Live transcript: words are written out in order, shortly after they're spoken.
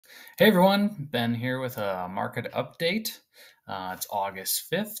Hey everyone, Ben here with a market update. It's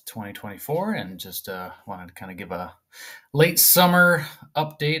August 5th, 2024, and just wanted to kind of give a late summer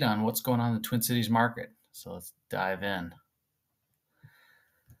update on what's going on in the Twin Cities market. So let's dive in.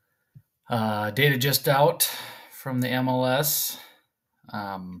 Data just out from the MLS.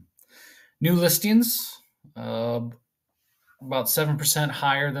 New listings, about 7%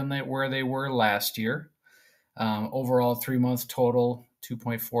 higher than where they were last year. Overall, 3-month total,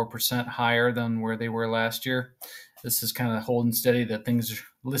 2.4% higher than where they were last year. This is kind of holding steady that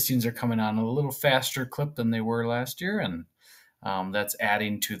listings are coming on a little faster clip than they were last year, and that's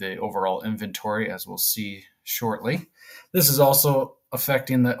adding to the overall inventory, as we'll see shortly. This is also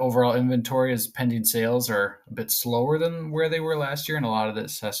affecting the overall inventory as pending sales are a bit slower than where they were last year, and a lot of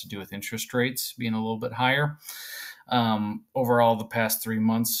this has to do with interest rates being a little bit higher. Overall, the past 3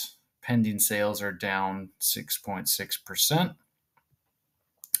 months, pending sales are down 6.6%.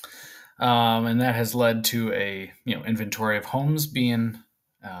 And that has led to a inventory of homes being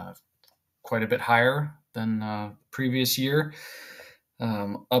quite a bit higher than previous year,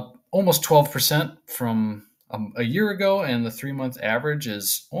 up almost 12% from a year ago, and the 3-month average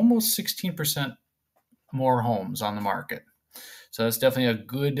is almost 16% more homes on the market. So that's definitely a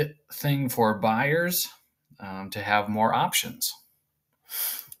good thing for buyers to have more options.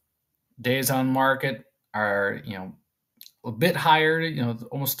 Days on market are a bit higher,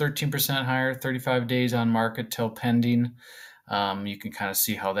 almost 13% higher, 35 days on market till pending. You can kind of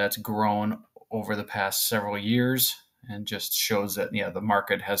see how that's grown over the past several years, and just shows that the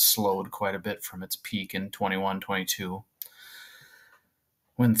market has slowed quite a bit from its peak in 21, 22,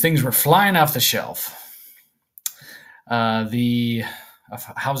 when things were flying off the shelf. The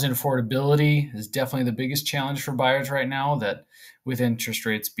housing affordability is definitely the biggest challenge for buyers right now, that with interest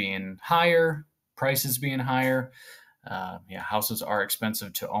rates being higher, prices being higher, houses are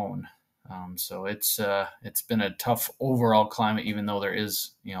expensive to own. So it's been a tough overall climate, even though there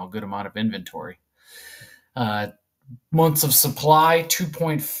is a good amount of inventory. Months of supply,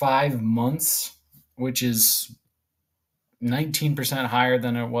 2.5 months, which is 19% higher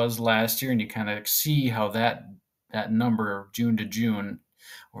than it was last year, and you kind of see how that number June to June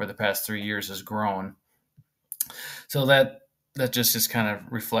over the past 3 years has grown. So that just is kind of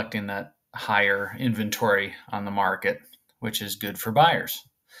reflecting that higher inventory on the market, which is good for buyers.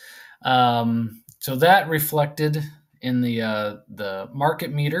 So that reflected in the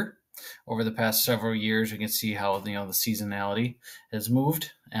market meter over the past several years. We can see how the seasonality has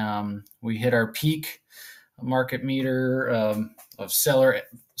moved. We hit our peak market meter of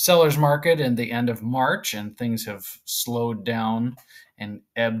seller's market in the end of March, and things have slowed down and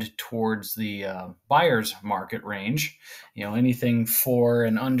ebbed towards the buyer's market range. Anything 4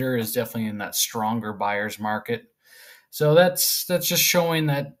 and under is definitely in that stronger buyer's market. So that's just showing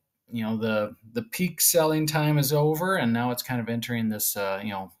that the peak selling time is over, and now it's kind of entering this.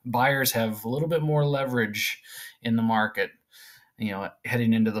 Buyers have a little bit more leverage in the market,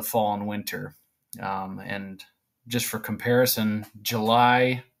 heading into the fall and winter. And just for comparison,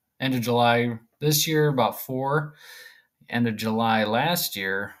 end of July this year, about 4. End of July last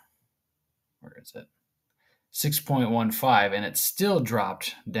year, where is it? 6.15, and it still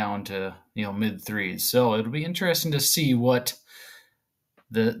dropped down to mid 3s. So it'll be interesting to see what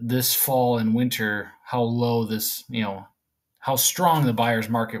this fall and winter, how low this, how strong the buyer's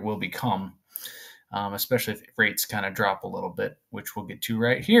market will become, especially if rates kind of drop a little bit, which we'll get to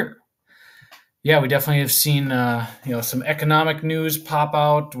right here. Yeah, we definitely have seen some economic news pop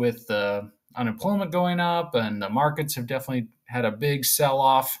out with unemployment going up, and the markets have definitely had a big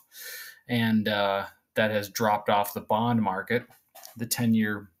sell-off, and that has dropped off the bond market, the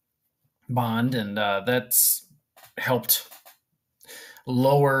 10-year bond, and that's helped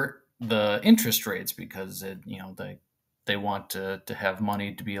lower the interest rates, because they want to have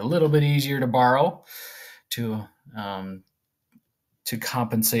money to be a little bit easier to borrow to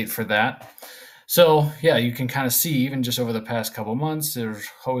compensate for that. So yeah, you can kind of see even just over the past couple months, they're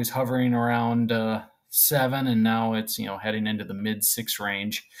always hovering around 7, and now it's heading into the mid 6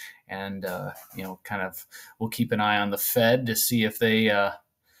 range, and kind of we'll keep an eye on the Fed to see if they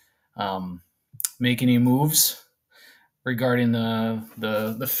make any moves regarding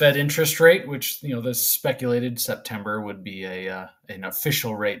the Fed interest rate, which the speculated September would be an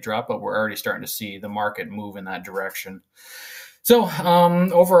official rate drop, but we're already starting to see the market move in that direction. So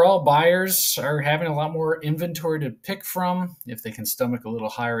overall, buyers are having a lot more inventory to pick from if they can stomach a little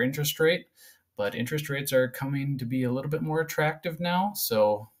higher interest rate. But interest rates are coming to be a little bit more attractive now,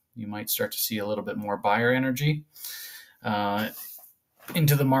 so you might start to see a little bit more buyer energy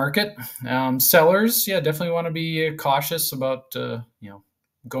into the market. Sellers, definitely want to be cautious about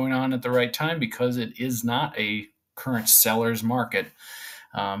going on at the right time because it is not a current seller's market.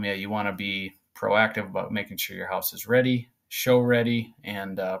 You want to be proactive about making sure your house is ready, show ready,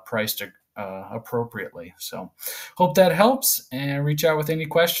 and priced appropriately. So hope that helps, and reach out with any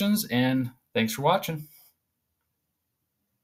questions, and thanks for watching.